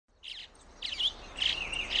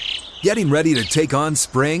Getting ready to take on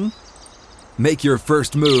spring? Make your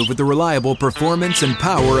first move with the reliable performance and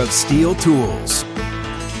power of Steel tools.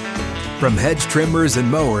 From hedge trimmers and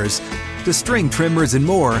mowers to string trimmers and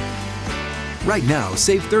more, right now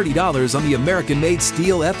save $30 on the American-made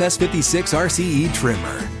Steel FS56 RCE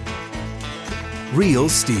trimmer. Real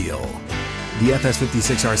Steel. The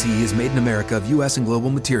FS56 RCE is made in America of U.S. and global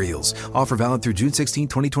materials. Offer valid through June 16,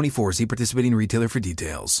 2024. See participating retailer for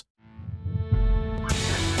details.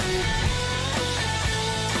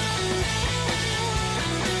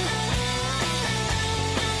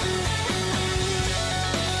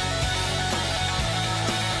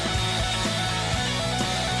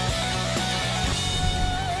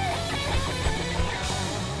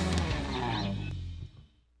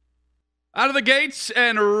 Out of the gates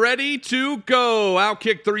and ready to go.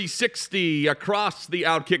 Outkick 360 across the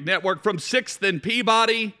Outkick network from 6th and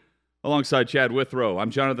Peabody alongside Chad Withrow. I'm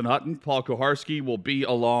Jonathan Hutton. Paul Koharski will be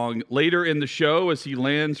along later in the show as he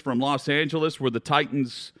lands from Los Angeles, where the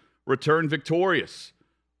Titans return victorious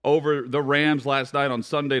over the Rams last night on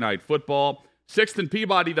Sunday Night Football. 6th and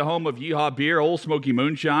Peabody, the home of Yeehaw Beer, Old Smoky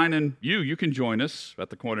Moonshine, and you can join us at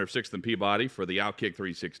the corner of 6th and Peabody for the Outkick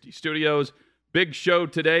 360 studios. Big show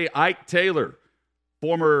today. Ike Taylor,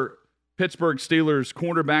 former Pittsburgh Steelers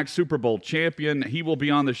cornerback, Super Bowl champion. He will be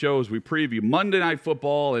on the show as we preview Monday Night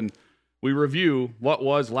Football and we review what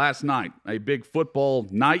was last night, a big football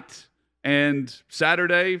night. And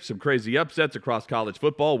Saturday, some crazy upsets across college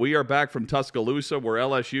football. We are back from Tuscaloosa, where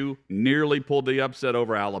LSU nearly pulled the upset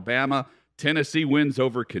over Alabama. Tennessee wins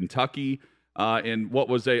over Kentucky in what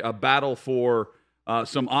was a battle for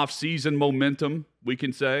some off-season momentum, we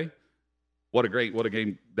can say. What a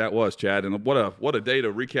game that was, Chad, and what a day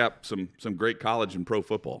to recap some great college and pro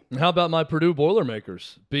football. And how about my Purdue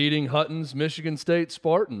Boilermakers beating Hutton's Michigan State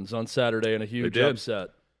Spartans on Saturday in a huge upset?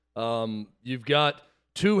 You've got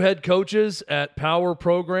two head coaches at power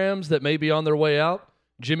programs that may be on their way out.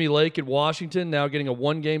 Jimmy Lake at Washington now getting a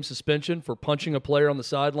 1-game suspension for punching a player on the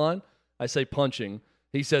sideline. I say punching.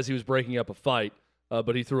 He says he was breaking up a fight,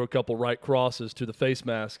 but he threw a couple right crosses to the face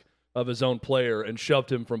mask of his own player and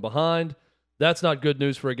shoved him from behind. That's not good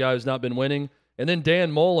news for a guy who's not been winning. And then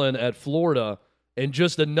Dan Mullen at Florida, and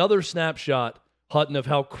just another snapshot, Hutton, of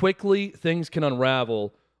how quickly things can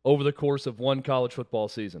unravel over the course of one college football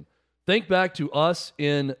season. Think back to us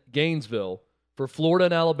in Gainesville for Florida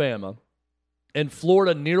and Alabama, and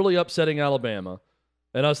Florida nearly upsetting Alabama.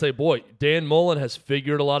 And I say, boy, Dan Mullen has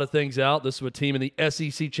figured a lot of things out. This was a team in the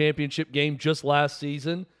SEC championship game just last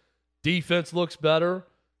season. Defense looks better.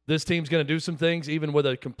 This team's going to do some things, even with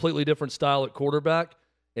a completely different style at quarterback.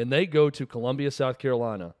 And they go to Columbia, South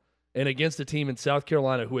Carolina, and against a team in South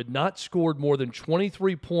Carolina who had not scored more than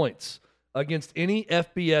 23 points against any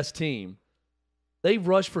FBS team. They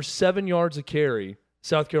rush for 7 yards a carry.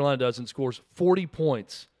 South Carolina does, and scores 40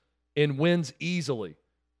 points and wins easily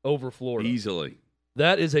over Florida. Easily.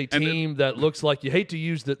 That is a team that looks like, you hate to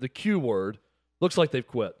use the Q word, looks like they've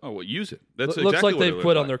quit. Oh, well, use it. That's looks exactly like they've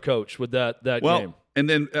quit on their coach with that game. And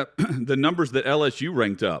then the numbers that LSU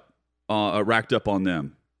racked up on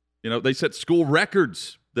them. You know, they set school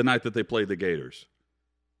records the night that they played the Gators.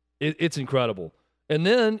 It's incredible. And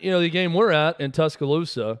then, the game we're at in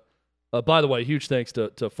Tuscaloosa, by the way, huge thanks to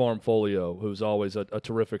Farmfolio, who's always a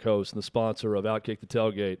terrific host and the sponsor of Outkick the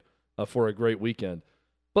Tailgate for a great weekend.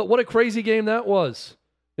 But what a crazy game that was.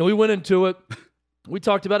 We went into it. We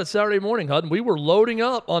talked about it Saturday morning, Hutton. We were loading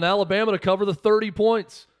up on Alabama to cover the 30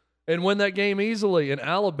 points and win that game easily. And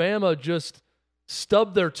Alabama just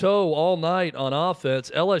stubbed their toe all night on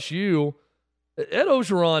offense. LSU, Ed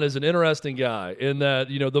Ogeron is an interesting guy in that,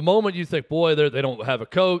 the moment you think, boy, they don't have a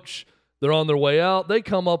coach, they're on their way out, they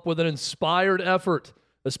come up with an inspired effort,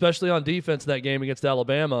 especially on defense in that game against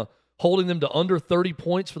Alabama, holding them to under 30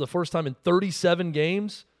 points for the first time in 37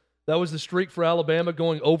 games. That was the streak for Alabama,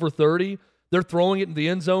 going over 30. They're throwing it in the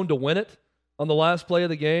end zone to win it on the last play of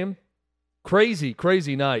the game. Crazy,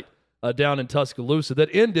 crazy night down in Tuscaloosa that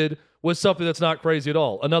ended with something that's not crazy at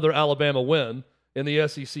all. Another Alabama win in the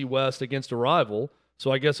SEC West against a rival.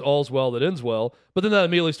 So I guess all's well that ends well. But then that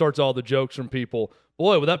immediately starts all the jokes from people.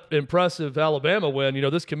 Boy, with that impressive Alabama win,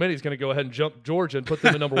 this committee is going to go ahead and jump Georgia and put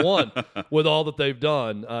them at number one with all that they've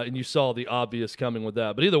done. And you saw the obvious coming with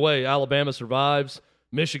that. But either way, Alabama survives.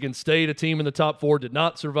 Michigan State, a team in the top 4, did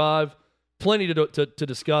not survive. Plenty to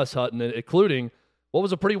discuss, Hutton, including what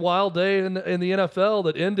was a pretty wild day in the NFL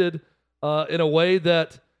that ended in a way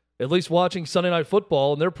that, at least watching Sunday Night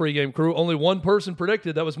Football and their pregame crew, only one person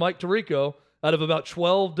predicted. That was Mike Tirico. Out of about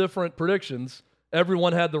 12 different predictions,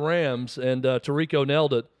 everyone had the Rams, and Tirico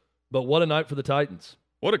nailed it. But what a night for the Titans.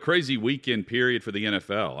 What a crazy weekend period for the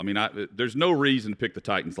NFL. I mean, there's no reason to pick the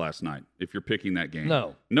Titans last night if you're picking that game.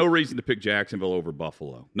 No reason to pick Jacksonville over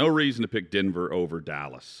Buffalo. No reason to pick Denver over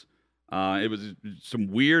Dallas. It was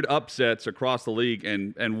some weird upsets across the league,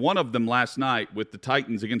 and one of them last night with the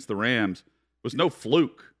Titans against the Rams was no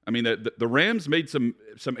fluke. I mean, the Rams made some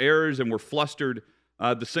errors and were flustered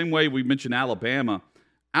the same way we mentioned Alabama.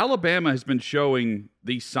 Alabama has been showing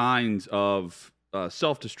these signs of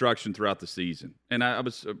self-destruction throughout the season. And I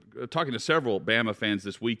was talking to several Bama fans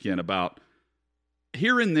this weekend about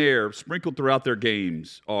here and there, sprinkled throughout their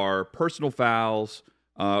games, are personal fouls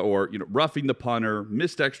or roughing the punter,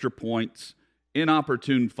 missed extra points,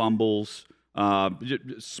 inopportune fumbles,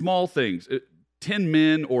 small things. 10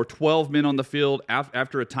 men or 12 men on the field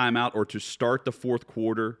after a timeout or to start the fourth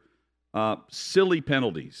quarter. Silly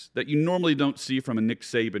penalties that you normally don't see from a Nick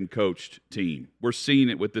Saban coached team. We're seeing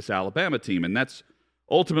it with this Alabama team, and that's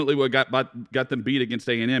ultimately what got them beat against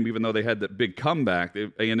A&M, even though they had that big comeback.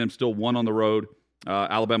 A&M still won on the road.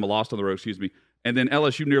 Alabama lost on the road, and then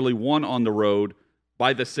LSU nearly won on the road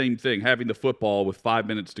by the same thing, having the football with 5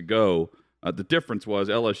 minutes to go. The difference was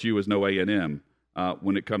LSU is no A&M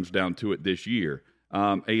when it comes down to it this year.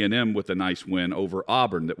 A&M with a nice win over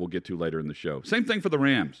Auburn that we'll get to later in the show. Same thing for the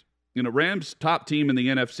Rams. Rams top team in the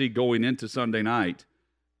NFC going into Sunday night,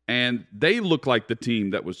 and they look like the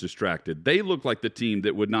team that was distracted. They look like the team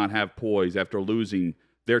that would not have poise after losing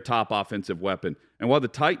their top offensive weapon. And while the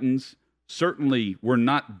Titans certainly were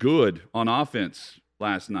not good on offense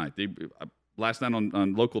last night, last night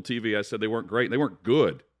on local TV I said they weren't great. They weren't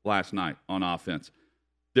good last night on offense.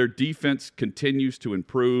 Their defense continues to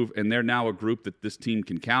improve, and they're now a group that this team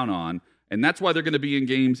can count on, and that's why they're going to be in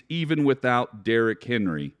games even without Derrick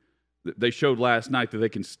Henry. They showed last night that they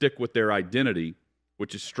can stick with their identity,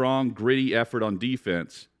 which is strong, gritty effort on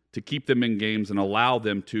defense, to keep them in games and allow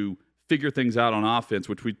them to figure things out on offense,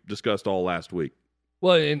 which we discussed all last week.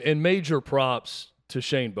 Well, and major props to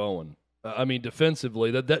Shane Bowen. I mean, defensively,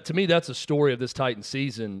 that to me, that's a story of this Titan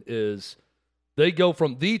season. Is they go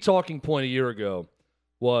from the talking point a year ago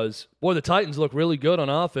was, boy, the Titans look really good on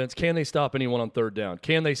offense. Can they stop anyone on third down?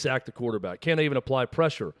 Can they sack the quarterback? Can they even apply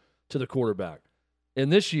pressure to the quarterback? And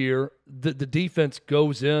this year, the defense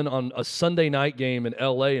goes in on a Sunday night game in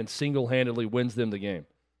L.A. and single-handedly wins them the game.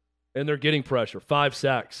 And they're getting pressure. 5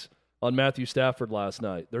 sacks on Matthew Stafford last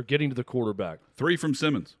night. They're getting to the quarterback. 3 from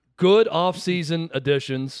Simmons. Good offseason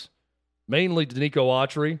additions, mainly Danico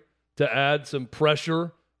Autry, to add some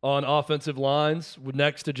pressure on offensive lines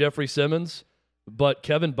next to Jeffrey Simmons. But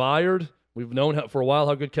Kevin Byard, we've known for a while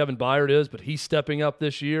how good Kevin Byard is, but he's stepping up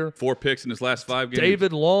this year. 4 picks in his last 5 games.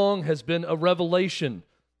 David Long has been a revelation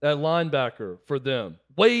at linebacker for them.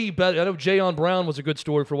 Way better. I know Jayon Brown was a good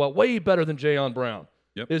story for a while. Way better than Jayon Brown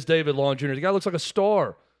is David Long Jr. The guy looks like a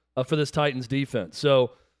star for this Titans defense.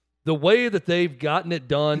 So the way that they've gotten it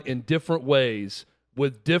done in different ways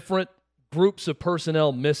with different groups of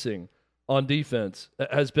personnel missing on defense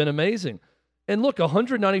has been amazing. And look,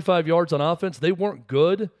 195 yards on offense, they weren't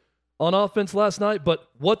good on offense last night, but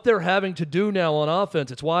what they're having to do now on offense,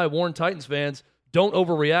 it's why I warn Titans fans, don't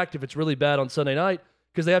overreact if it's really bad on Sunday night,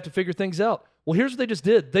 because they have to figure things out. Well, here's what they just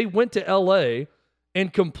did. They went to L.A.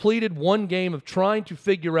 and completed one game of trying to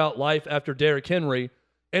figure out life after Derrick Henry,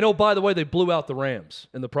 and oh, by the way, they blew out the Rams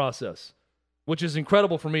in the process, which is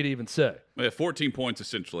incredible for me to even say. They had 14 points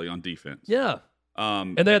essentially on defense. Yeah.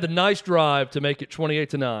 And they had the nice drive to make it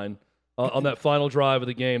 28-9 on that final drive of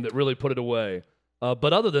the game that really put it away.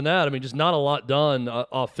 But other than that, I mean, just not a lot done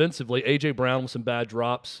offensively. A.J. Brown with some bad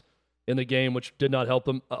drops in the game, which did not help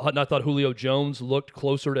them. I thought Julio Jones looked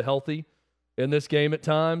closer to healthy in this game at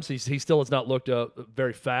times. He still has not looked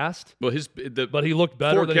very fast. Well, but he looked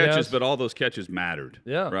better 4 than catches, he has. but all those catches mattered.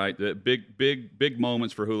 Yeah. Right? The big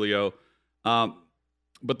moments for Julio.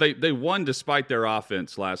 But they won despite their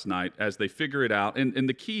offense last night as they figure it out. And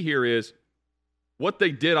the key here is what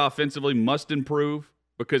they did offensively must improve,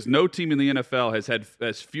 because no team in the NFL has had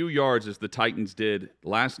as few yards as the Titans did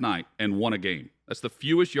last night and won a game. That's the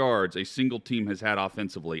fewest yards a single team has had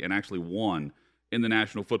offensively and actually won in the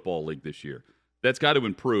National Football League this year. That's got to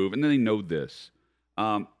improve, and then they know this.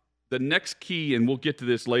 The next key, and we'll get to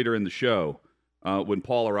this later in the show when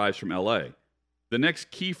Paul arrives from L.A., the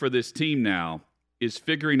next key for this team now is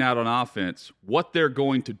figuring out on offense what they're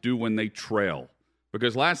going to do when they trail.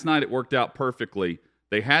 Because last night it worked out perfectly.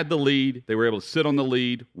 They had the lead. They were able to sit on the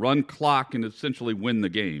lead, run clock, and essentially win the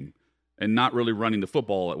game, and not really running the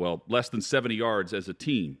football well, less than 70 yards as a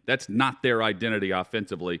team. That's not their identity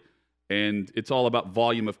offensively, and it's all about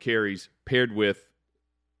volume of carries paired with,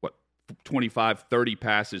 25, 30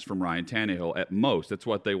 passes from Ryan Tannehill at most. That's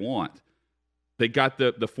what they want. they got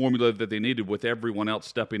the formula that they needed with everyone else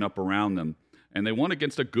stepping up around them. And they won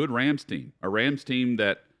against a good Rams team, a Rams team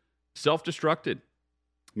that self-destructed.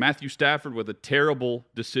 Matthew Stafford with a terrible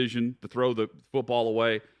decision to throw the football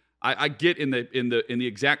away. I get in the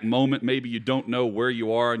exact moment, maybe you don't know where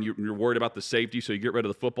you are and you're worried about the safety, so you get rid of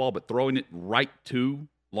the football, but throwing it right too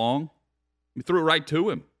long, he threw it right to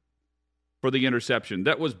him for the interception.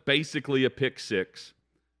 That was basically a pick six.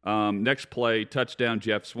 Next play, touchdown,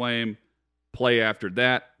 Jeff Swaim. Play after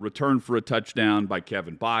that, return for a touchdown by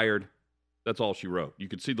Kevin Byard. That's all she wrote. You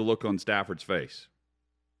could see the look on Stafford's face.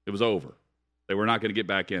 It was over. They were not going to get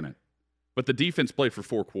back in it. But the defense played for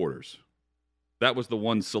 4 quarters. That was the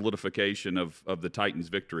one solidification of the Titans'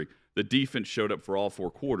 victory. The defense showed up for all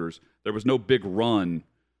 4 quarters. There was no big run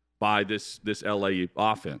by this LA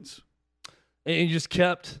offense. And you just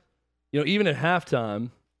kept, even at halftime,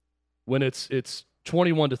 when it's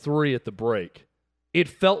 21-3 at the break, it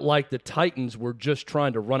felt like the Titans were just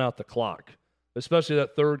trying to run out the clock, especially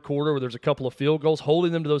that third quarter where there's a couple of field goals.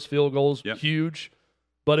 Holding them to those field goals, huge.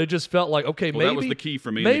 But it just felt like, okay, maybe that was the key for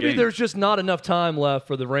me. Maybe there's just not enough time left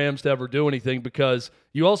for the Rams to ever do anything, because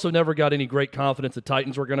you also never got any great confidence the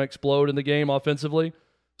Titans were going to explode in the game offensively.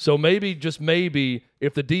 So maybe, just maybe,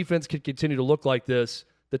 if the defense could continue to look like this,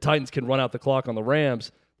 the Titans can run out the clock on the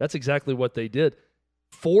Rams. That's exactly what they did.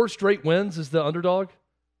 4 straight wins is the underdog,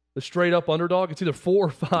 the straight-up underdog. It's either 4 or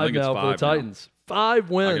 5 now for the Titans. Now.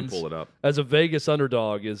 5 wins I can pull it up. As a Vegas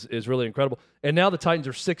underdog is really incredible. And now the Titans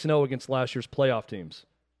are 6-0 against last year's playoff teams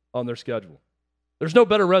on their schedule. There's no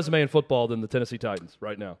better resume in football than the Tennessee Titans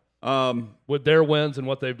right now, with their wins and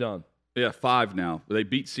what they've done. Yeah, 5 now. They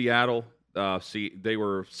beat Seattle. They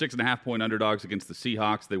were 6.5-point underdogs against the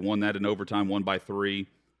Seahawks. They won that in overtime, won by 3.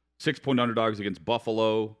 6-point underdogs against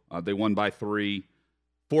Buffalo. They won by 3.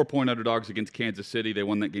 4-point underdogs against Kansas City. They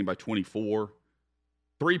won that game by 24.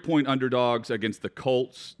 3-point underdogs against the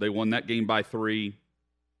Colts. They won that game by 3.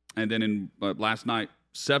 And then in last night,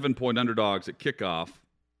 7-point underdogs at kickoff.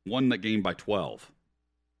 Won that game by 12.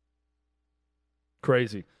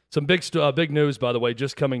 Crazy. Some big news, by the way,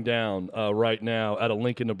 just coming down right now out of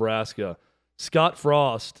Lincoln, Nebraska. Scott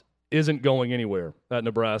Frost isn't going anywhere at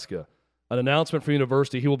Nebraska. An announcement from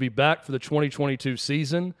university, he will be back for the 2022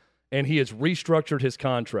 season, and he has restructured his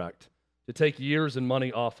contract to take years and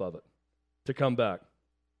money off of it to come back.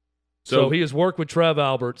 So he has worked with Trev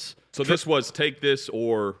Alberts. So this was take this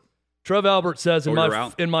or... Trev Alberts says,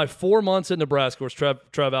 in my 4 months at Nebraska, of course,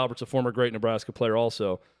 Trev Alberts, a former great Nebraska player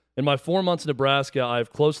also, in my 4 months in Nebraska, I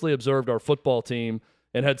have closely observed our football team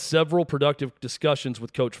and had several productive discussions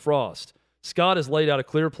with Coach Frost. Scott has laid out a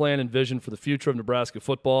clear plan and vision for the future of Nebraska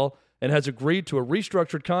football and has agreed to a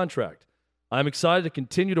restructured contract. I'm excited to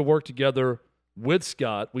continue to work together with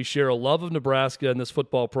Scott. We share a love of Nebraska and this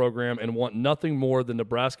football program and want nothing more than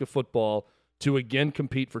Nebraska football to again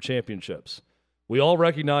compete for championships. We all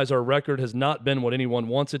recognize our record has not been what anyone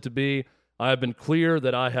wants it to be. I have been clear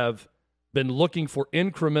that I have been looking for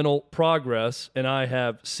incremental progress, and I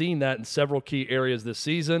have seen that in several key areas this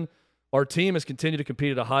season. Our team has continued to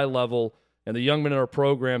compete at a high level, and the young men in our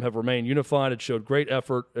program have remained unified and showed great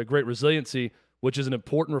effort, great resiliency, which is an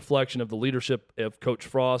important reflection of the leadership of Coach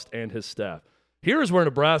Frost and his staff. Here's where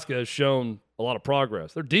Nebraska has shown a lot of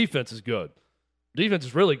progress. Their defense is good. Defense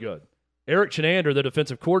is really good. Eric Chinander, the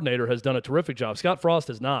defensive coordinator, has done a terrific job. Scott Frost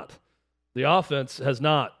has not. The offense has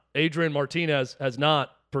not. Adrian Martinez has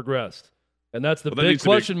not progressed. And that's the big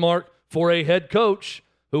question mark for a head coach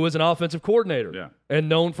who is an offensive coordinator and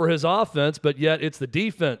known for his offense, but yet it's the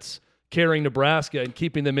defense carrying Nebraska and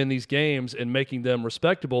keeping them in these games and making them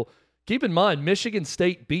respectable. Keep in mind, Michigan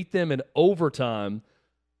State beat them in overtime,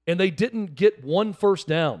 and they didn't get 1 first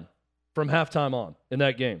down from halftime on in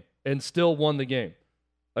that game and still won the game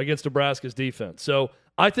against Nebraska's defense. So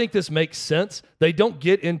I think this makes sense. They don't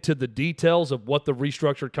get into the details of what the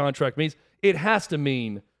restructured contract means. It has to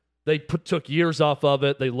mean they took years off of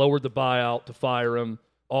it. They lowered the buyout to fire him,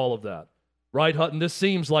 all of that. Right, Hutton? This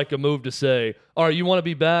seems like a move to say, all right, you want to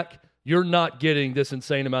be back? You're not getting this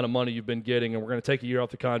insane amount of money you've been getting, and we're going to take a year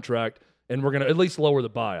off the contract, and we're going to at least lower the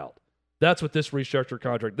buyout. That's what this restructured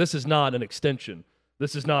contract. This is not an extension.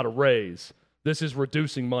 This is not a raise. This is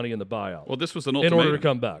reducing money in the buyout. Well, this was an ultimatum. In order to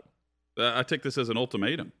come back. I take this as an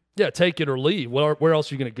ultimatum. Yeah, take it or leave. Where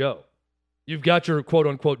else are you going to go? You've got your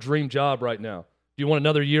quote-unquote dream job right now. Do you want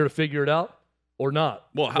another year to figure it out or not?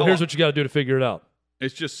 Well, here's what you got to do to figure it out.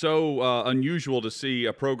 It's just so unusual to see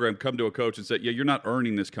a program come to a coach and say, yeah, you're not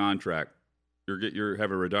earning this contract. You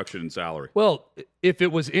have a reduction in salary. Well, if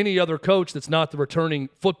it was any other coach that's not the returning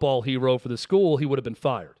football hero for the school, he would have been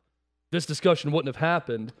fired. This discussion wouldn't have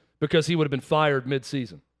happened because he would have been fired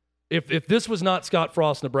mid-season. If this was not Scott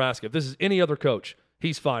Frost, Nebraska, if this is any other coach,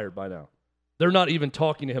 he's fired by now. They're not even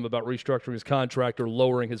talking to him about restructuring his contract or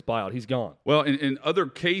lowering his buyout. He's gone. Well, in other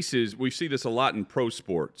cases, we see this a lot in pro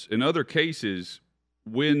sports. In other cases,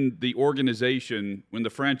 when the organization, when the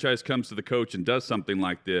franchise comes to the coach and does something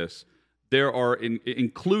like this, there are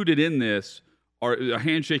included in this are a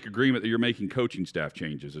handshake agreement that you're making coaching staff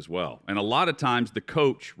changes as well. And a lot of times the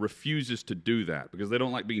coach refuses to do that because they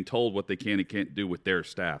don't like being told what they can and can't do with their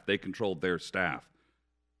staff. They control their staff.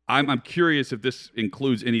 I'm curious if this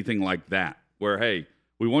includes anything like that, where, hey,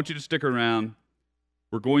 we want you to stick around.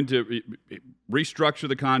 We're going to restructure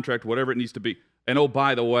the contract, whatever it needs to be. And, oh,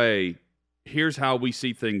 by the way, here's how we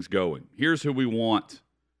see things going. Here's who we want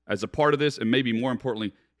as a part of this, and maybe more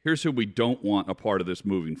importantly, here's who we don't want a part of this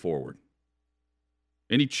moving forward.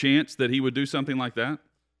 Any chance that he would do something like that?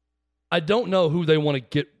 I don't know who they want to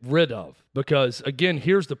get rid of because, again,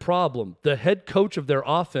 here's the problem. The head coach of their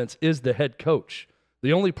offense is the head coach.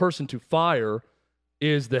 The only person to fire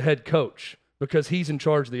is the head coach because he's in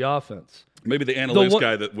charge of the offense. Maybe the analytics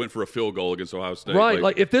guy that went for a field goal against Ohio State. Right.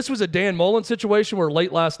 Like if this was a Dan Mullen situation where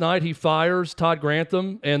late last night he fires Todd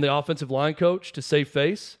Grantham and the offensive line coach to save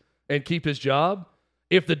face and keep his job,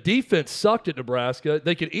 if the defense sucked at Nebraska,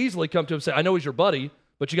 they could easily come to him and say, I know he's your buddy,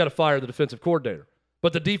 but you got to fire the defensive coordinator.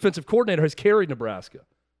 But the defensive coordinator has carried Nebraska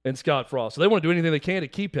and Scott Frost. So they want to do anything they can to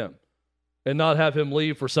keep him and not have him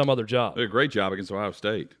leave for some other job. They did a great job against Ohio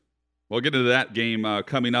State. We'll get into that game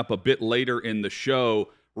coming up a bit later in the show.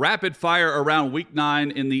 Rapid fire around Week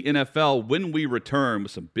 9 in the NFL when we return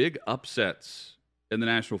with some big upsets in the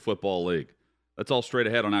National Football League. That's all straight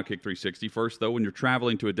ahead on Outkick 360. First, though, when you're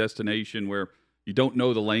traveling to a destination where you don't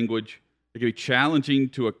know the language, it can be challenging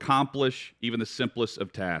to accomplish even the simplest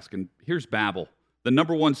of tasks. And here's Babbel, the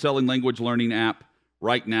 #1 selling language learning app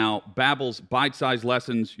right now. Babbel's bite-sized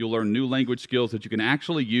lessons. You'll learn new language skills that you can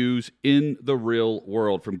actually use in the real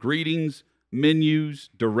world. From greetings, menus,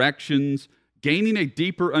 directions, gaining a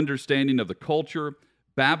deeper understanding of the culture.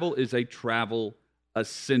 Babbel is a travel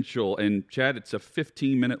essential. And, Chad, it's a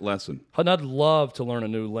 15-minute lesson. I'd love to learn a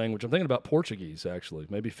new language. I'm thinking about Portuguese, actually.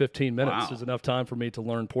 Maybe 15 minutes Wow. is enough time for me to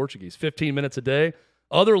learn Portuguese. 15 minutes a day.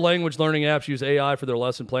 Other language learning apps use AI for their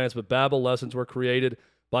lesson plans, but Babbel lessons were created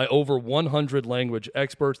by over 100 language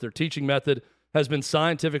experts. Their teaching method has been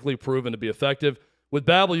scientifically proven to be effective. With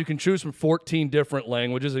Babbel, you can choose from 14 different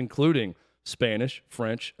languages, including Spanish,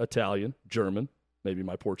 French, Italian, German, maybe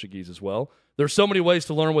my Portuguese as well. There's so many ways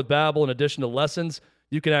to learn with Babbel. In addition to lessons,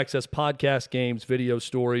 you can access podcasts, games, video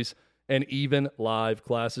stories, and even live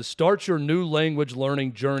classes. Start your new language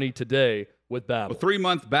learning journey today with Babbel. A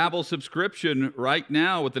 3-month Babbel subscription right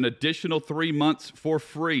now with an additional 3 months for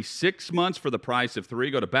free. 6 months for the price of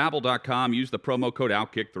 3. Go to Babbel.com. Use the promo code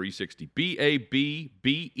OutKick360.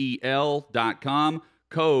 BABBEL.com.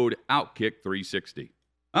 Code OutKick360.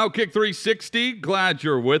 Outkick 360, glad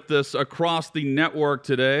you're with us across the network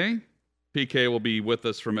today. PK will be with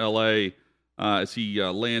us from L.A. As he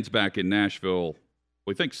lands back in Nashville,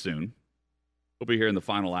 we think soon. We'll be here in the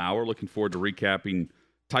final hour. Looking forward to recapping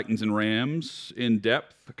Titans and Rams in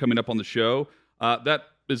depth coming up on the show. That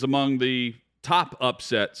is among the top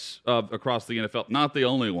upsets across the NFL. Not the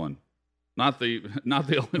only one. Not the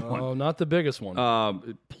only one. Oh, not the biggest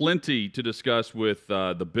one. Plenty to discuss with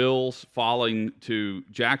the Bills falling to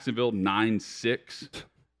Jacksonville 9-6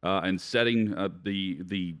 and setting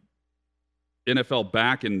the NFL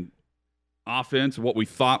back in offense, what we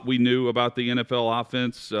thought we knew about the NFL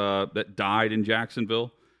offense that died in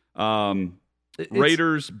Jacksonville.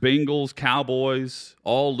 Raiders, Bengals, Cowboys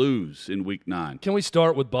all lose in Week 9. Can we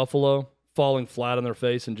start with Buffalo falling flat on their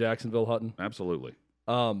face in Jacksonville, Hutton? Absolutely.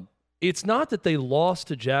 It's not that they lost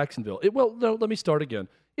to Jacksonville. Let me start again.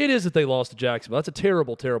 It is that they lost to Jacksonville. That's a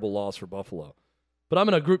terrible, terrible loss for Buffalo. But I'm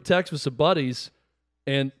in a group text with some buddies,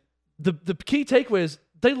 and the key takeaway is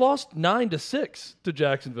they lost 9-6 to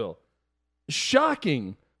Jacksonville.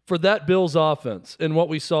 Shocking for that Bills offense and what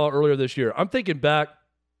we saw earlier this year. I'm thinking back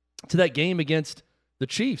to that game against the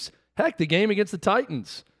Chiefs. Heck, the game against the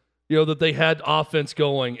Titans, that they had offense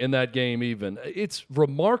going in that game even. It's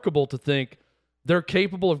remarkable to think they're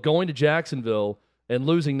capable of going to Jacksonville and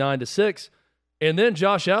losing 9-6. And then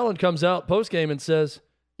Josh Allen comes out postgame and says,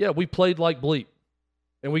 yeah, we played like bleep,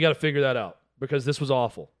 and we got to figure that out because this was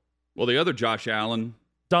awful. Well, the other Josh Allen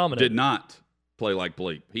did not play like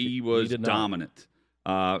bleep. He was dominant.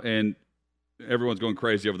 And everyone's going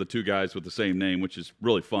crazy over the two guys with the same name, which is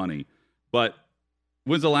really funny. But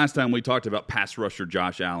when's the last time we talked about pass rusher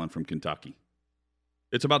Josh Allen from Kentucky?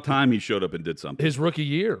 It's about time he showed up and did something. His rookie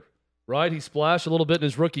year, right? He splashed a little bit in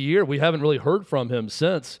his rookie year. We haven't really heard from him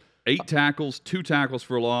since. 8 tackles, 2 tackles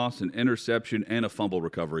for loss, an interception, and a fumble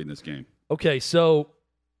recovery in this game. Okay, so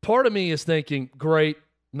part of me is thinking, great,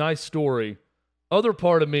 nice story. Other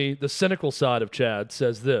part of me, the cynical side of Chad,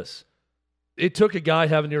 says this. It took a guy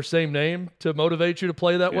having your same name to motivate you to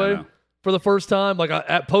play that way for the first time. Like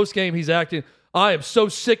at postgame, he's acting, I am so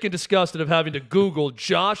sick and disgusted of having to Google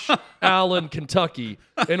Josh Allen, Kentucky,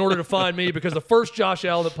 in order to find me, because the first Josh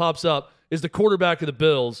Allen that pops up is the quarterback of the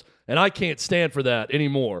Bills, and I can't stand for that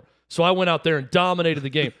anymore. So I went out there and dominated the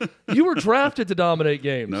game. You were drafted to dominate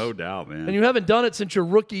games. No doubt, man. And you haven't done it since your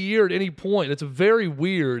rookie year at any point. It's very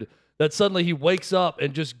weird that suddenly he wakes up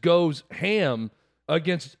and just goes ham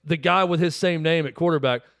against the guy with his same name at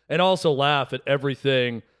quarterback, and also laugh at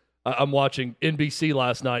everything. I'm watching NBC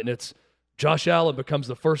last night, and it's Josh Allen becomes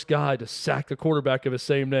the first guy to sack the quarterback of his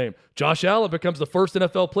same name. Josh Allen becomes the first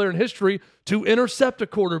NFL player in history to intercept a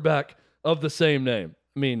quarterback of the same name.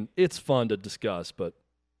 I mean, it's fun to discuss, but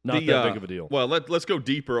not that big of a deal. Well, let's go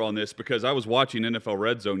deeper on this, because I was watching NFL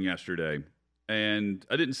Red Zone yesterday, and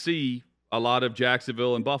I didn't see a lot of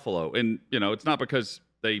Jacksonville and Buffalo. And, it's not because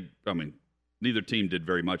neither team did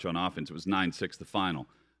very much on offense. It was 9-6 the final.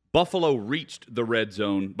 Buffalo reached the red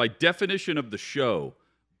zone. By definition of the show,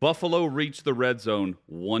 Buffalo reached the red zone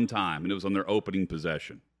one time, and it was on their opening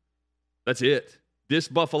possession. That's it. This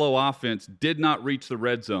Buffalo offense did not reach the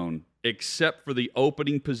red zone except for the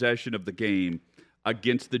opening possession of the game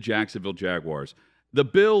against the Jacksonville Jaguars. The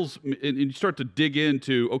Bills, and you start to dig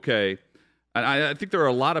into, okay, I think there are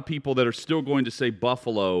a lot of people that are still going to say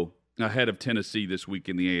Buffalo ahead of Tennessee this week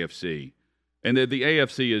in the AFC. And the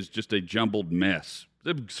AFC is just a jumbled mess.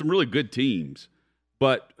 There are some really good teams.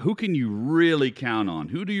 But who can you really count on?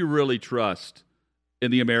 Who do you really trust in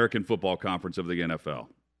the American Football Conference of the NFL?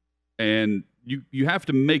 And you have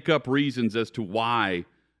to make up reasons as to why,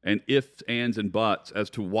 and ifs, ands, and buts as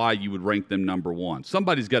to why you would rank them number one.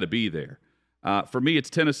 Somebody's got to be there. For me, it's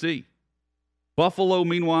Tennessee. Buffalo,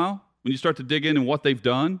 meanwhile, when you start to dig in and what they've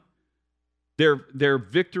done, their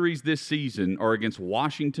victories this season are against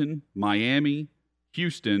Washington, Miami,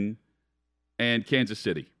 Houston, and Kansas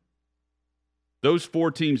City. Those 4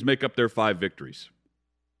 teams make up their 5 victories.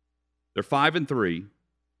 They're 5-3.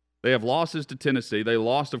 They have losses to Tennessee. They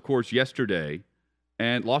lost, of course, yesterday,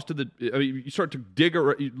 and lost to you start to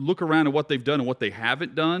you look around at what they've done and what they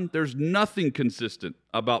haven't done. There's nothing consistent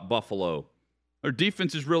about Buffalo. Their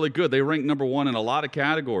defense is really good. They rank number 1 in a lot of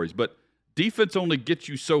categories, but defense only gets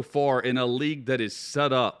you so far in a league that is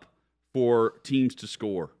set up for teams to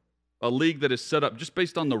score. A league that is set up just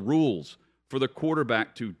based on the rules for the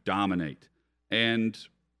quarterback to dominate. And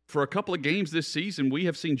for a couple of games this season, we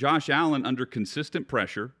have seen Josh Allen under consistent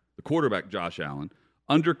pressure, the quarterback Josh Allen,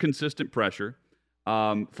 under consistent pressure.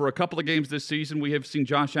 For a couple of games this season, we have seen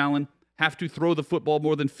Josh Allen have to throw the football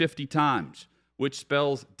more than 50 times, which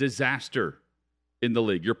spells disaster in the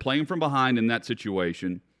league. You're playing from behind in that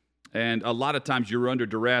situation, and a lot of times you're under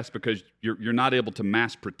duress because you're not able to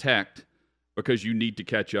mass protect because you need to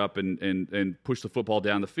catch up and push the football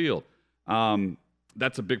down the field.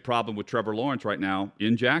 That's a big problem with Trevor Lawrence right now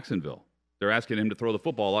in Jacksonville. They're asking him to throw the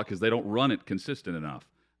football a lot because they don't run it consistent enough.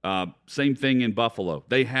 Same thing in Buffalo.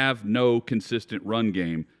 They have no consistent run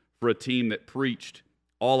game for a team that preached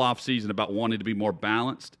all offseason about wanting to be more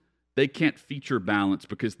balanced. They can't feature balance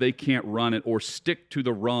because they can't run it or stick to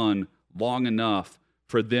the run long enough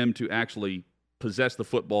for them to actually possess the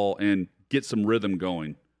football and get some rhythm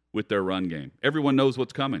going with their run game. Everyone knows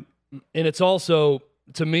what's coming. And it's also,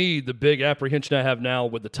 to me, the big apprehension I have now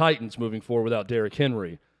with the Titans moving forward without Derrick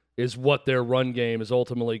Henry is what their run game is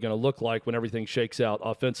ultimately going to look like when everything shakes out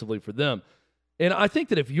offensively for them. And I think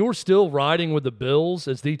that if you're still riding with the Bills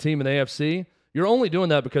as the team in the AFC, you're only doing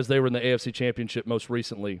that because they were in the AFC Championship most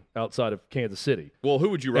recently outside of Kansas City. Well, who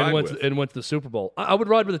would you ride with? And went to the Super Bowl. I would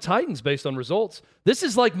ride with the Titans based on results. This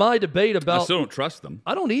is like my debate about... I still don't trust them.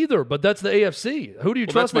 I don't either, but that's the AFC. Who do you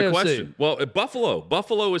trust in the AFC? That's my question. Well, Buffalo.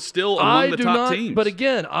 Buffalo is still among the top teams. But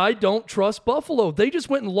again, I don't trust Buffalo. They just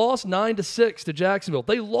went and lost 9-6 to Jacksonville.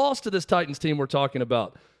 They lost to this Titans team we're talking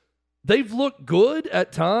about. They've looked good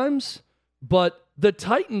at times, but the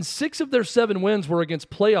Titans, 6 of their 7 wins were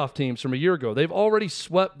against playoff teams from a year ago. They've already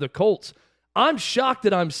swept the Colts. I'm shocked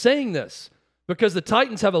that I'm saying this because the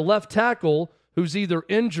Titans have a left tackle who's either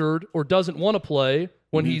injured or doesn't want to play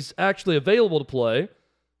when he's actually available to play.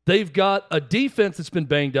 They've got a defense that's been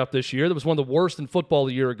banged up this year. That was one of the worst in football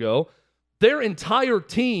a year ago. Their entire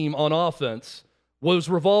team on offense was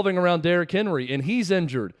revolving around Derrick Henry, and he's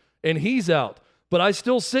injured, and he's out. But I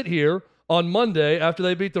still sit here on Monday after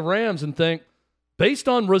they beat the Rams and think, based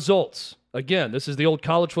on results, again, this is the old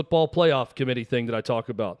college football playoff committee thing that I talk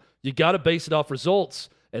about. You got to base it off results.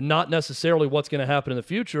 and not necessarily what's going to happen in the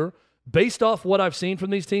future. Based off what I've seen from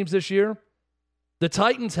these teams this year, the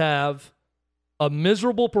Titans have a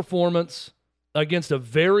miserable performance against a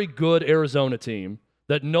very good Arizona team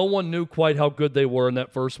that no one knew quite how good they were in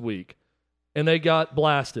that first week. And they got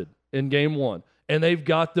blasted in game one. And they've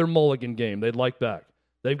got their mulligan game they'd like back.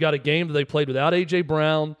 They've got a game that they played without A.J.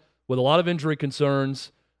 Brown, with a lot of injury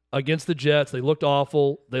concerns against the Jets. They looked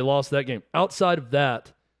awful. They lost that game. Outside of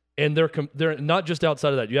that, and they're not just outside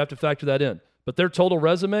of that. You have to factor that in. But their total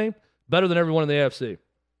resume, better than everyone in the AFC.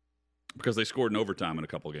 Because they scored in overtime in a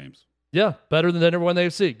couple of games. Yeah, better than everyone in the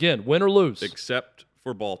AFC. Again, win or lose. Except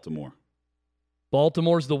for Baltimore.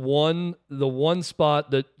 Baltimore's the one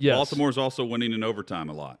spot that, yes. Baltimore's also winning in overtime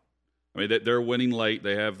a lot. I mean, they're winning late.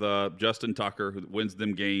 They have Justin Tucker, who wins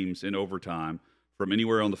them games in overtime from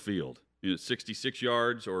anywhere on the field. 66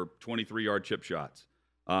 yards or 23-yard chip shots.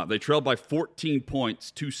 They trailed by 14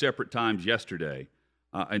 points 2 separate times yesterday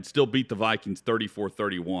and still beat the Vikings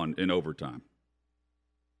 34-31 in overtime.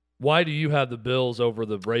 Why do you have the Bills over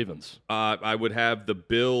the Ravens? I would have the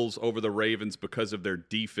Bills over the Ravens because of their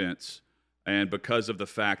defense and because of the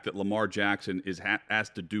fact that Lamar Jackson is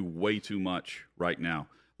asked to do way too much right now.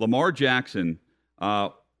 Lamar Jackson,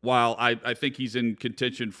 while I think he's in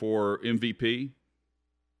contention for MVP,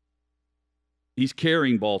 he's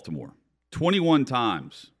carrying Baltimore. 21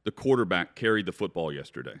 times the quarterback carried the football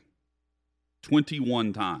yesterday.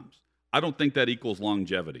 21 times. I don't think that equals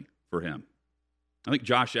longevity for him. I think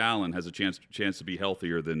Josh Allen has a chance to be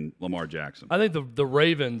healthier than Lamar Jackson. I think the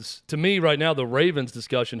Ravens, to me right now, the Ravens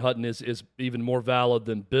discussion, Hutton, is even more valid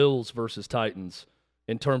than Bills versus Titans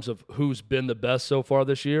in terms of who's been the best so far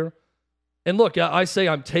this year. And look, I say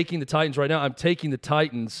I'm taking the Titans right now. I'm taking the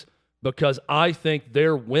Titans because I think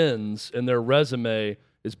their wins and their resume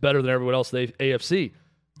is better than everyone else in the AFC.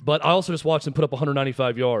 But I also just watched them put up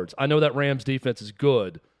 195 yards. I know that Rams defense is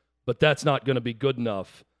good, but that's not going to be good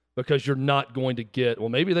enough because you're not going to get, well,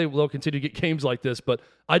 maybe they'll continue to get games like this, but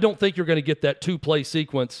I don't think you're going to get that 2-play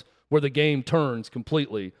sequence where the game turns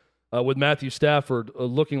completely with Matthew Stafford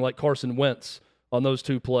looking like Carson Wentz on those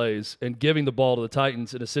 2 plays and giving the ball to the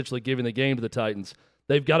Titans and essentially giving the game to the Titans.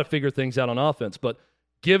 They've got to figure things out on offense. But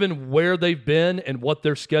given where they've been and what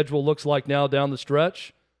their schedule looks like now down the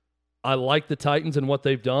stretch, I like the Titans and what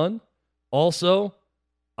they've done. Also,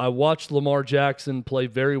 I watched Lamar Jackson play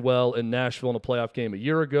very well in Nashville in a playoff game a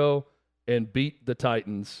year ago and beat the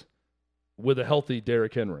Titans with a healthy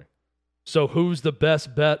Derrick Henry. So who's the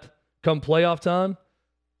best bet come playoff time?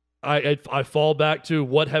 I fall back to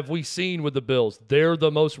what have we seen with the Bills? They're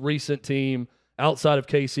the most recent team outside of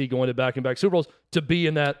KC going to back-and-back Super Bowls to be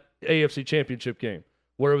in that AFC Championship game,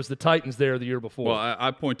 where it was the Titans there the year before. Well,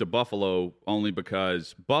 I point to Buffalo only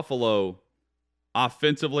because Buffalo,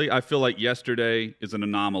 offensively, I feel like yesterday is an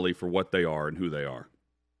anomaly for what they are and who they are,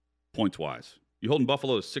 points-wise. You holding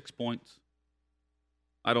Buffalo to 6 points?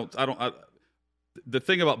 The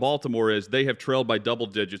thing about Baltimore is they have trailed by double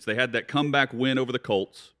digits. They had that comeback win over the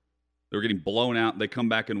Colts. They were getting blown out, and they come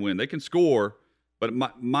back and win. They can score, but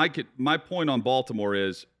my point on Baltimore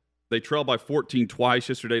is they trailed by 14 twice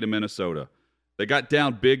yesterday to Minnesota. They got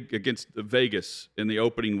down big against Vegas in the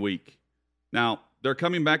opening week. Now, they're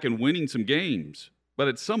coming back and winning some games, but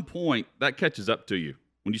at some point, that catches up to you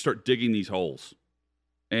when you start digging these holes.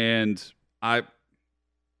 And the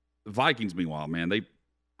Vikings, meanwhile, man,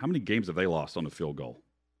 how many games have they lost on a field goal?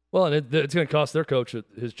 Well, and it's going to cost their coach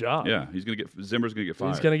his job. Yeah, Zimmer's going to get fired.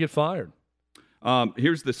 He's going to get fired.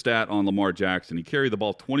 Here's the stat on Lamar Jackson. He carried the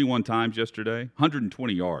ball 21 times yesterday,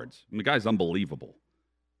 120 yards. I mean, the guy's unbelievable.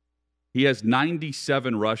 He has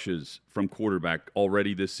 97 rushes from quarterback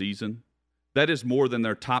already this season. That is more than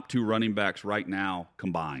their top 2 running backs right now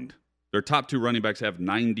combined. Their top 2 running backs have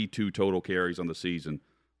 92 total carries on the season.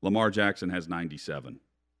 Lamar Jackson has 97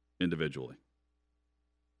 individually.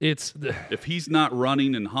 If he's not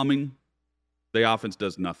running and humming, the offense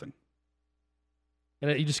does nothing.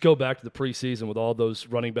 And you just go back to the preseason with all those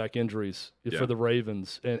running back injuries for the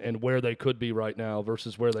Ravens and where they could be right now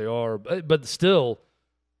versus where they are. But still,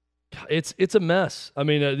 it's a mess. I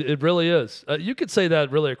mean, it really is. You could say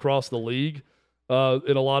that really across the league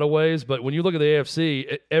in a lot of ways. But when you look at the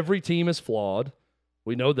AFC, every team is flawed.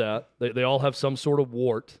 We know that. They all have some sort of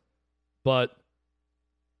wart. But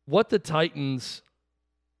what the Titans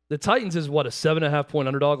is what, a 7.5-point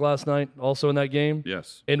underdog last night also in that game?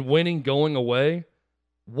 Yes. And winning going away.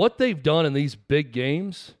 What they've done in these big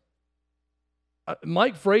games,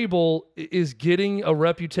 Mike Vrabel is getting a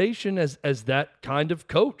reputation as that kind of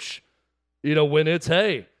coach. You know, when it's,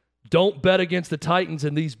 hey, don't bet against the Titans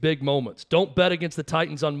in these big moments. Don't bet against the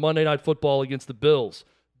Titans on Monday Night Football against the Bills.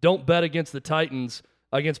 Don't bet against the Titans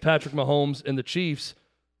against Patrick Mahomes and the Chiefs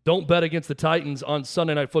don't bet against the Titans on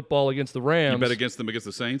Sunday Night Football against the Rams. You bet against them against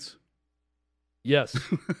the Saints? Yes.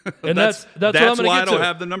 And that's what I'm going to get to. Why I don't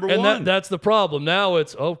have the number one. And that's the problem. Now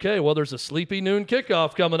it's, okay, well, there's a sleepy noon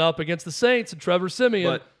kickoff coming up against the Saints and Trevor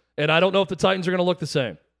Siemian, and I don't know if the Titans are going to look the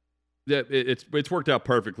same. Yeah, it's worked out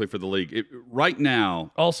perfectly for the league. Right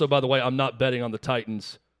now. Also, by the way, I'm not betting on the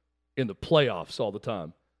Titans in the playoffs all the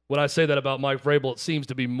time. When I say that about Mike Vrabel, it seems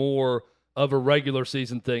to be more of a regular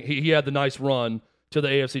season thing. He had the nice run to the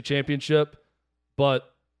AFC Championship,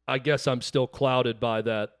 but I guess I'm still clouded by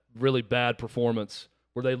that really bad performance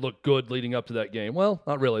where they looked good leading up to that game. Well,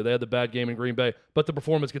 not really. They had the bad game in Green Bay, but the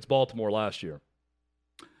performance against Baltimore last year.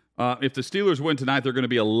 If the Steelers win tonight, there are going to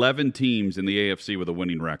be 11 teams in the AFC with a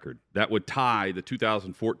winning record. That would tie the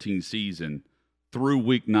 2014 season through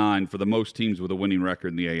Week 9 for the most teams with a winning record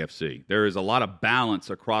in the AFC. There is a lot of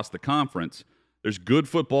balance across the conference. There's good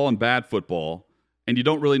football and bad football, and you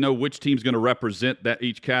don't really know which team's going to represent that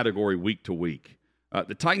each category week to week.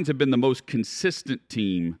 The Titans have been the most consistent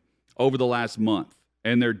team over the last month,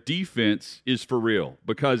 and their defense is for real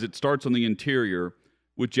because it starts on the interior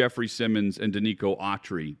with Jeffrey Simmons and Danico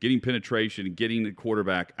Autry, getting penetration and getting the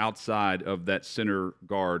quarterback outside of that center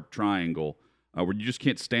guard triangle where you just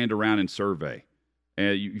can't stand around and survey.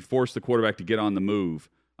 And you force the quarterback to get on the move,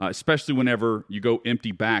 especially whenever you go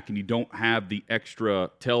empty back and you don't have the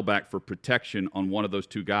extra tailback for protection on one of those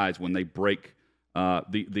two guys when they break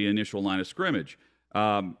the initial line of scrimmage.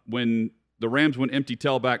 When the Rams went empty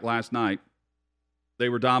tailback last night, they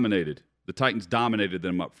were dominated. The Titans dominated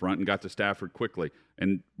them up front and got to Stafford quickly.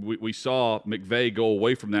 And we saw McVay go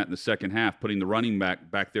away from that in the second half, putting the running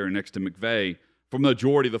back there next to McVay for the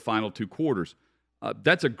majority of the final two quarters.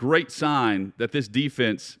 That's a great sign that this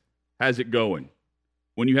defense has it going.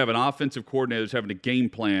 When you have an offensive coordinator that's having a game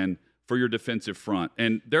plan for your defensive front.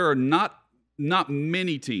 And there are not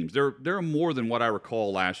many teams. There are more than what I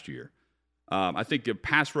recall last year. I think the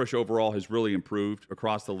pass rush overall has really improved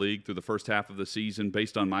across the league through the first half of the season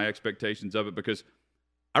based on my expectations of it because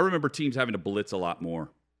I remember teams having to blitz a lot more.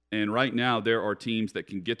 And right now there are teams that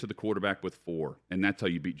can get to the quarterback with 4. And that's how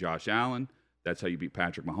you beat Josh Allen. That's how you beat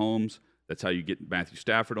Patrick Mahomes. That's how you get Matthew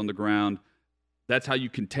Stafford on the ground. That's how you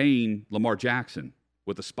contain Lamar Jackson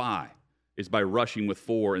with a spy, is by rushing with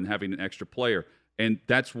 4 and having an extra player. And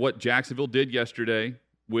that's what Jacksonville did yesterday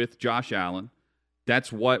with Josh Allen.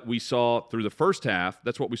 That's what we saw through the first half.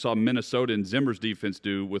 That's what we saw Minnesota and Zimmer's defense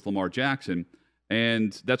do with Lamar Jackson.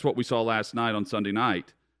 And that's what we saw last night on Sunday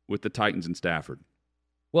night with the Titans and Stafford.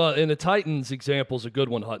 Well, and the Titans example is a good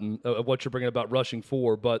one, Hutton, of what you're bringing about rushing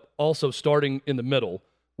 4, but also starting in the middle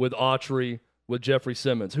with Autry, with Jeffrey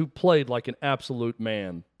Simmons, who played like an absolute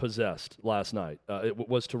man possessed last night. It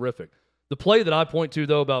was terrific. The play that I point to,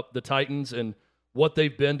 though, about the Titans and what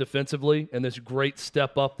they've been defensively and this great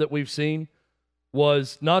step up that we've seen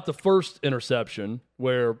was not the first interception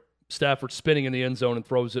where Stafford's spinning in the end zone and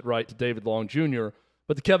throws it right to David Long Jr.,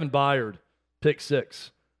 but the Kevin Byard pick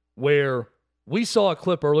 6, where we saw a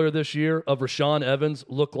clip earlier this year of Rashaan Evans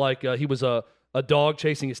look like he was a dog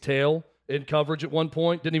chasing his tail in coverage at one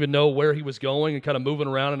point, didn't even know where he was going and kind of moving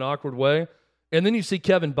around in an awkward way. And then you see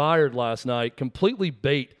Kevin Byard last night completely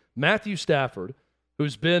bait Matthew Stafford,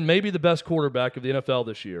 who's been maybe the best quarterback of the NFL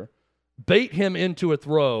this year, bait him into a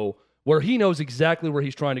throw where he knows exactly where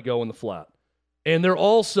he's trying to go in the flat. And they're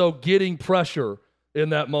also getting pressure in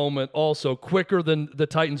that moment also quicker than the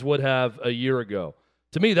Titans would have a year ago.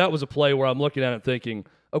 To me, that was a play where I'm looking at it thinking,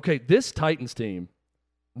 okay, this Titans team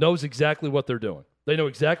knows exactly what they're doing. They know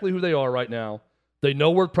exactly who they are right now. They know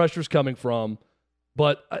where pressure's coming from.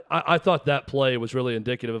 But I thought that play was really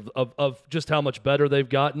indicative of just how much better they've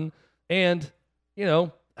gotten and, you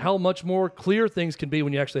know, how much more clear things can be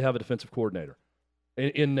when you actually have a defensive coordinator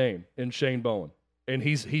in Shane Bowen. And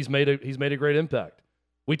he's made a great impact.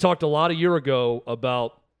 We talked a lot a year ago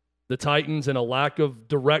about the Titans and a lack of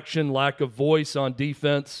direction, lack of voice on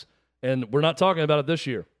defense, and we're not talking about it this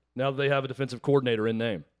year. Now that they have a defensive coordinator in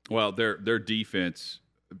name. Well, their defense,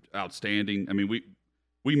 outstanding. I mean,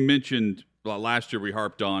 we mentioned last year, we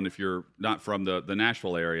harped on, if you're not from the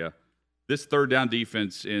Nashville area, this third down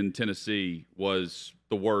defense in Tennessee was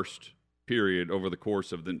the worst period over the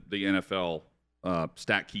course of the NFL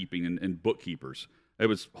stat keeping and bookkeepers. It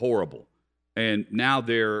was horrible. And now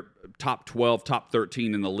they're top 12, top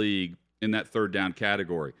 13 in the league in that third down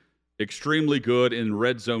category. Extremely good in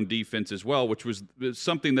red zone defense as well, which was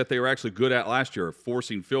something that they were actually good at last year,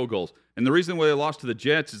 forcing field goals. And the reason why they lost to the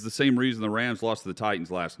Jets is the same reason the Rams lost to the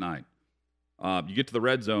Titans last night. You get to the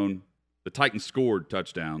red zone, the Titans scored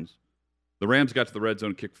touchdowns. The Rams got to the red zone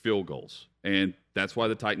and kicked field goals. And that's why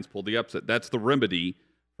the Titans pulled the upset. That's the remedy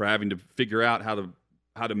for having to figure out how to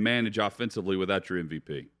how to manage offensively without your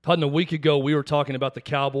MVP. Hutton, a week ago, we were talking about the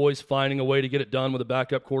Cowboys finding a way to get it done with a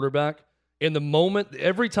backup quarterback. In the moment,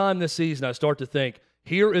 every time this season, I start to think,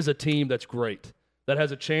 here is a team that's great, that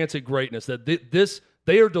has a chance at greatness, that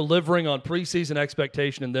they are delivering on preseason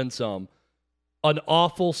expectation and then some. An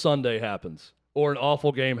awful Sunday happens or an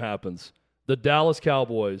awful game happens. The Dallas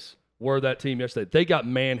Cowboys were that team yesterday. They got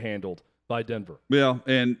manhandled by Denver. Yeah,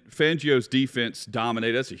 and Fangio's defense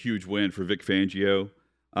dominated. That's a huge win for Vic Fangio.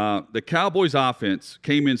 The Cowboys' offense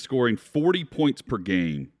came in scoring 40 points per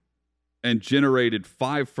game and generated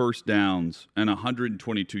 5 first downs and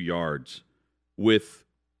 122 yards with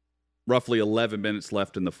roughly 11 minutes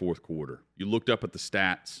left in the fourth quarter. You looked up at the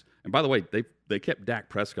stats. And by the way, they kept Dak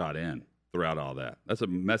Prescott in throughout all that. That's a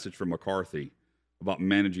message from McCarthy about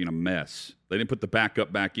managing a mess. They didn't put the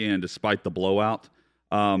backup back in despite the blowout.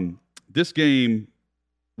 This game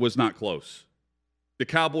was not close. The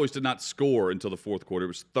Cowboys did not score until the fourth quarter. It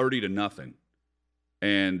was 30-0.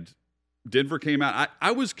 And Denver came out.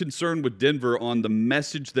 I was concerned with Denver on the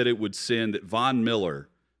message that it would send that Von Miller,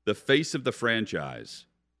 the face of the franchise,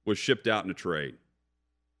 was shipped out in a trade.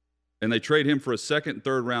 And they trade him for a second and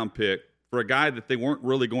third round pick for a guy that they weren't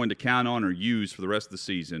really going to count on or use for the rest of the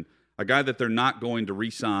season, a guy that they're not going to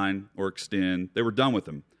re-sign or extend. They were done with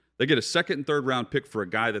him. They get a second and third round pick for a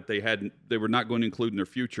guy that they were not going to include in their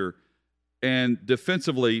future. And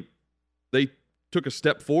defensively, they took a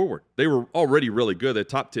step forward. They were already really good. They had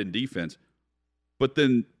top 10 defense, but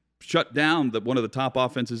then shut down one of the top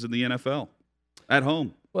offenses in the NFL at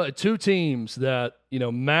home. Well, two teams that,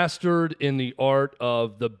 mastered in the art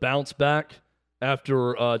of the bounce back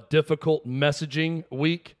after a difficult messaging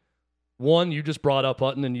week. One, you just brought up,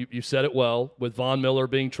 Hutton, and you said it well, with Von Miller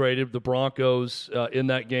being traded, the Broncos in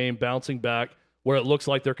that game bouncing back where it looks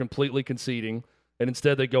like they're completely conceding, and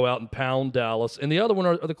instead they go out and pound Dallas. And the other one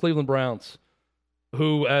are the Cleveland Browns,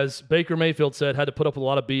 who, as Baker Mayfield said, had to put up with a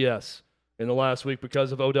lot of BS in the last week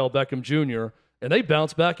because of Odell Beckham Jr., and they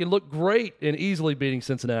bounced back and looked great in easily beating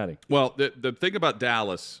Cincinnati. Well, the thing about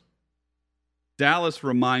Dallas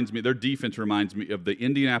reminds me, their defense reminds me of the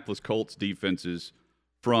Indianapolis Colts defenses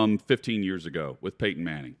from 15 years ago with Peyton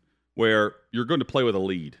Manning, where you're going to play with a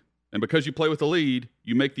lead. And because you play with a lead,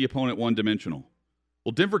 you make the opponent one-dimensional.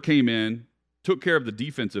 Well, Denver came in, took care of the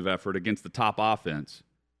defensive effort against the top offense.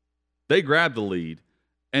 They grabbed the lead,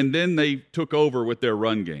 and then they took over with their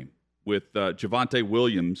run game with Javonte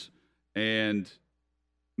Williams and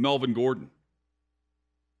Melvin Gordon.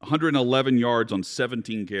 111 yards on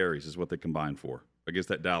 17 carries is what they combined for against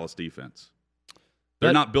that Dallas defense.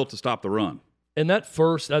 They're not built to stop the run. And that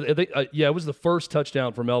first, I think, it was the first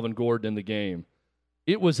touchdown for Melvin Gordon in the game.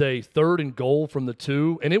 It was a 3rd and goal from the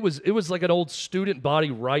 2, and it was like an old student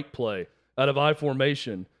body right play out of I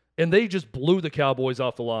formation, and they just blew the Cowboys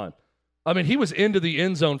off the line. I mean, he was into the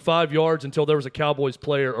end zone 5 yards until there was a Cowboys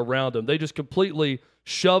player around him. They just completely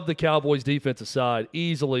shoved the Cowboys defense aside,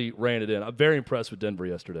 easily ran it in. I'm very impressed with Denver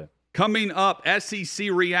yesterday. Coming up, SEC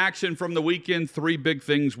reaction from the weekend, 3 big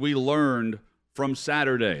things we learned from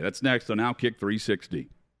Saturday. That's next on Outkick 360.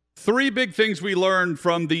 3 big things we learned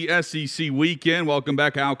from the SEC weekend. Welcome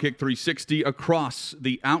back, Outkick 360 across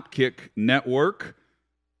the Outkick network.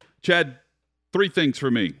 Chad, 3 things for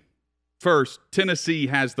me. First, Tennessee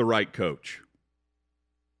has the right coach.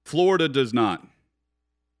 Florida does not.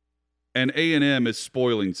 And A&M is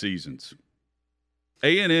spoiling seasons.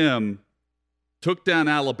 A&M took down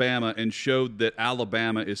Alabama and showed that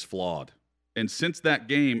Alabama is flawed. And since that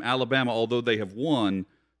game, Alabama, although they have won,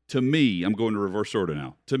 to me, I'm going to reverse order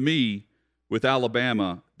now. To me, with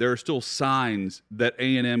Alabama, there are still signs that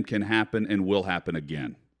A&M can happen and will happen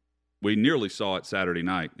again. We nearly saw it Saturday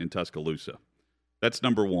night in Tuscaloosa. That's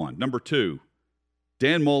number 1. Number 2,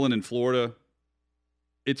 Dan Mullen in Florida,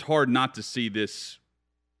 it's hard not to see this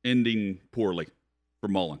ending poorly for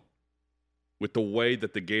Mullen. With the way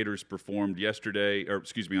that the Gators performed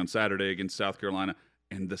on Saturday against South Carolina,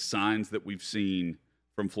 and the signs that we've seen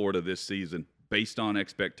from Florida this season based on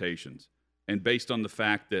expectations and based on the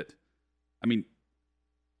fact that,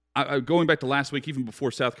 going back to last week, even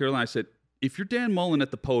before South Carolina, I said, if you're Dan Mullen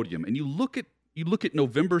at the podium and you look at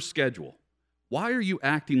November's schedule, why are you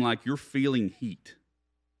acting like you're feeling heat?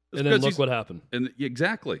 And then look what happened. And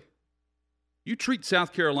exactly. You treat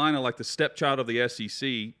South Carolina like the stepchild of the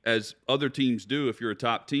SEC, as other teams do if you're a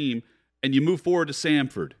top team, and you move forward to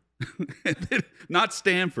Samford. Not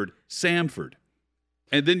Stanford, Samford.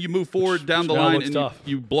 And then you move forward down the line and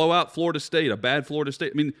you blow out Florida State, a bad Florida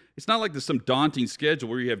State. It's not like there's some daunting schedule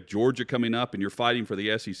where you have Georgia coming up and you're fighting for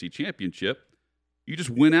the SEC championship. You just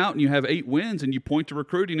win out and you have 8 wins and you point to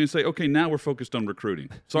recruiting and say, okay, now we're focused on recruiting.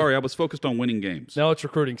 Sorry, I was focused on winning games. Now it's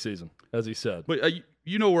recruiting season, as he said. But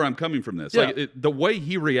you know where I'm coming from this. Yeah. Like the way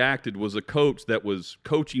he reacted was a coach that was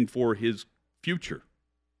coaching for his future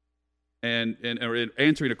and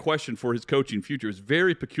answering a question for his coaching future. Is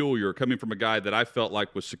very peculiar coming from a guy that I felt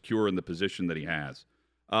like was secure in the position that he has.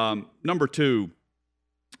 Number 2,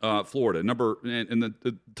 Florida. And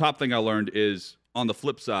the top thing I learned is on the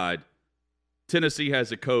flip side, Tennessee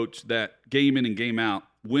has a coach that game in and game out,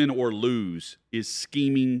 win or lose, is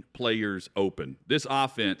scheming players open. This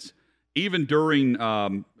offense, even during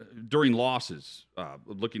losses,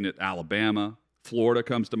 looking at Alabama, Florida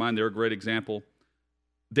comes to mind. They're a great example.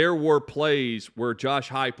 There were plays where Josh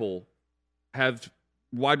Heupel have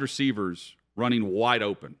wide receivers running wide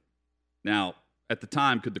open. Now, at the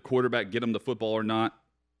time, could the quarterback get him the football or not?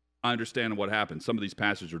 I understand what happened. Some of these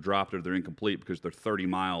passes are dropped or they're incomplete because they're 30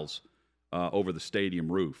 miles over the stadium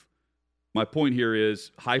roof. My point here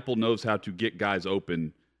is Heupel knows how to get guys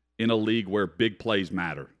open in a league where big plays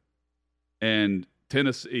matter. And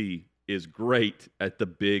Tennessee is great at the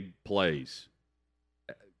big plays.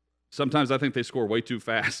 Sometimes I think they score way too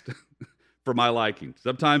fast for my liking.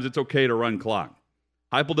 Sometimes it's okay to run clock.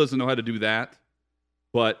 Heupel doesn't know how to do that,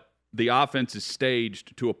 but the offense is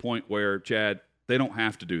staged to a point where, Chad, they don't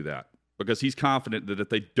have to do that because he's confident that if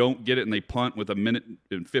they don't get it and they punt with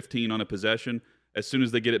 1:15 on a possession, as soon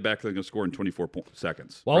as they get it back, they're going to score in 24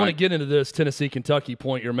 seconds. Well, right? I want to get into this Tennessee-Kentucky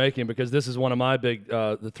point you're making because this is one of my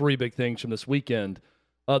the 3 big things from this weekend.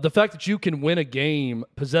 The fact that you can win a game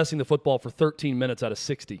possessing the football for 13 minutes out of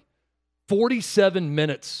 60. 47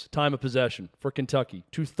 minutes time of possession for Kentucky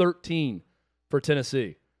to 13 for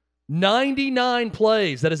Tennessee. 99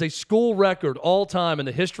 plays. That is a school record all time in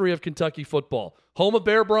the history of Kentucky football. Home of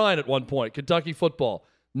Bear Bryant at one point, Kentucky football.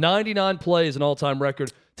 99 plays, an all-time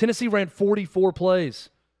record. Tennessee ran 44 plays.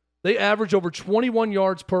 They averaged over 21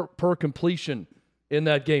 yards per completion in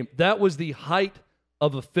that game. That was the height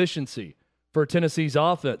of efficiency for Tennessee's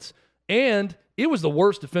offense. And it was the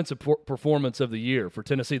worst defensive performance of the year for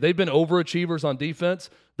Tennessee. They've been overachievers on defense.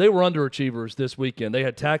 They were underachievers this weekend. They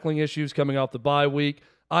had tackling issues coming off the bye week.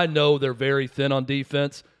 I know they're very thin on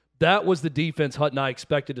defense. That was the defense Hutt and I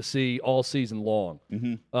expected to see all season long,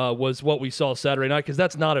 was what we saw Saturday night, because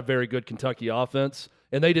that's not a very good Kentucky offense,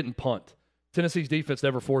 and they didn't punt. Tennessee's defense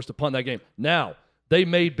never forced a punt in that game. Now, they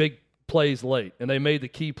made big plays late, and they made the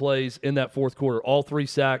key plays in that fourth quarter. All 3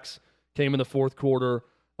 sacks came in the fourth quarter.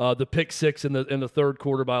 The pick 6 in the third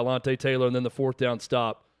quarter by Alontae Taylor, and then the 4th down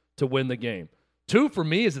stop to win the game. 2 for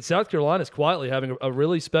me is that South Carolina is quietly having a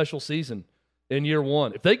really special season in year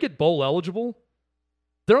 1. If they get bowl eligible,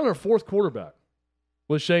 they're on their 4th quarterback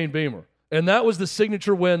with Shane Beamer. And that was the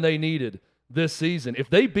signature win they needed this season. If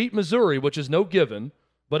they beat Missouri, which is no given,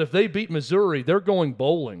 but if they beat Missouri, they're going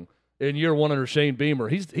bowling in year 1 under Shane Beamer.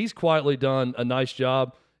 He's quietly done a nice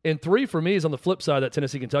job. And 3 for me is on the flip side of that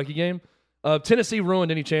Tennessee-Kentucky game. Tennessee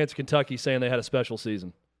ruined any chance of Kentucky saying they had a special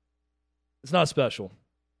season. It's not special.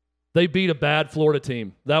 They beat a bad Florida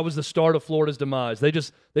team. That was the start of Florida's demise. They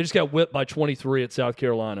just got whipped by 23 at South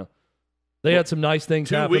Carolina. They had some nice things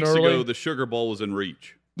happen early. 2 weeks ago, the Sugar Bowl was in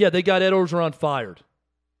reach. Yeah, they got Ed Orgeron fired.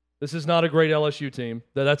 This is not a great LSU team.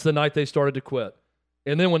 That's the night they started to quit.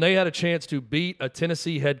 And then when they had a chance to beat a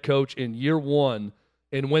Tennessee head coach in year 1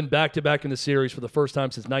 and win back-to-back in the series for the first time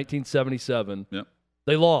since 1977,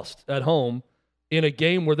 they lost at home in a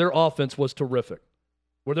game where their offense was terrific,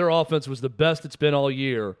 where their offense was the best it's been all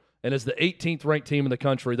year. And as the 18th ranked team in the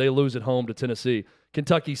country, they lose at home to Tennessee.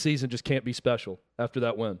 Kentucky's season just can't be special after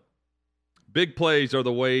that win. Big plays are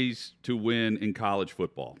the ways to win in college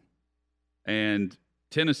football. And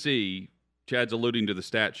Tennessee, Chad's alluding to the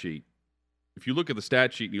stat sheet. If you look at the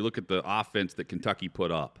stat sheet and you look at the offense that Kentucky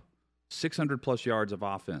put up, 600-plus yards of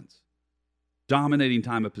offense, dominating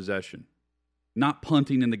time of possession, not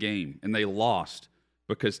punting in the game, and they lost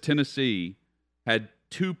because Tennessee had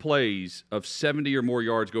 2 plays of 70 or more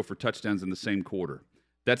yards go for touchdowns in the same quarter.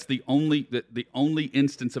 That's the only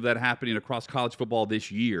instance of that happening across college football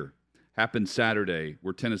this year. Happened Saturday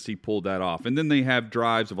where Tennessee pulled that off. And then they have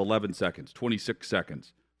drives of 11 seconds, 26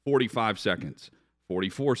 seconds, 45 seconds,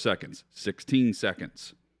 44 seconds, 16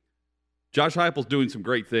 seconds. Josh Heupel's doing some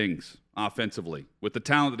great things offensively with the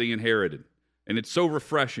talent that he inherited. And it's so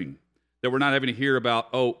refreshing that we're not having to hear about,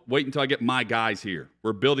 oh, wait until I get my guys here.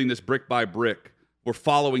 We're building this brick by brick. We're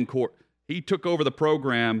following court. He took over the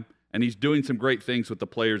program, and he's doing some great things with the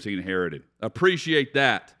players he inherited. Appreciate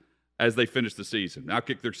that as they finish the season. Now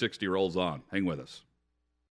Kick Their 60 rolls on. Hang with us.